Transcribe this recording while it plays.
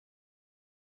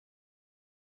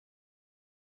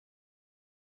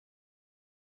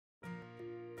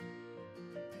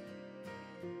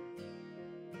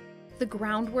the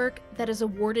groundwork that has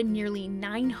awarded nearly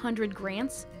 900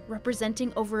 grants,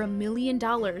 representing over $1 million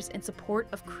in support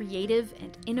of creative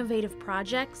and innovative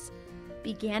projects,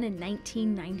 began in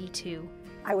 1992.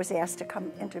 I was asked to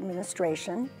come into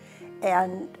administration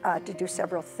and to do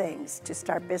several things, to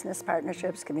start business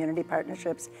partnerships, community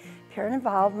partnerships, parent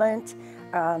involvement,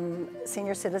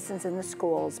 senior citizens in the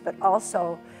schools, but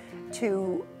also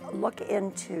to look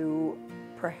into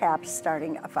perhaps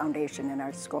starting a foundation in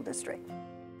our school district.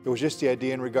 It was just the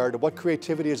idea in regard to what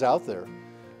creativity is out there,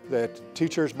 that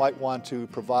teachers might want to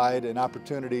provide an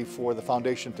opportunity for the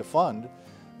foundation to fund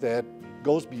that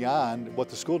goes beyond what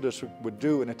the school district would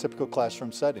do in a typical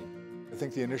classroom setting. I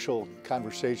think the initial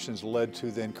conversations led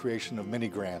to then creation of mini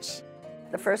grants.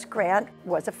 The first grant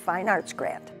was a fine arts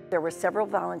grant. There were several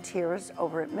volunteers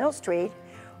over at Mill Street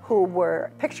who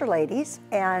were picture ladies,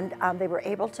 and they were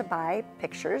able to buy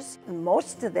pictures.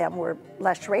 Most of them were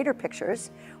Les Schrader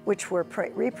pictures, which were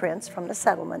reprints from the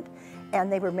settlement,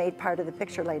 and they were made part of the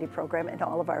Picture Lady program in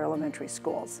all of our elementary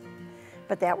schools.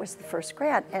 But that was the first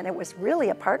grant, and it was really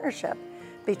a partnership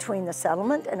between the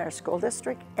settlement and our school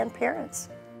district and parents.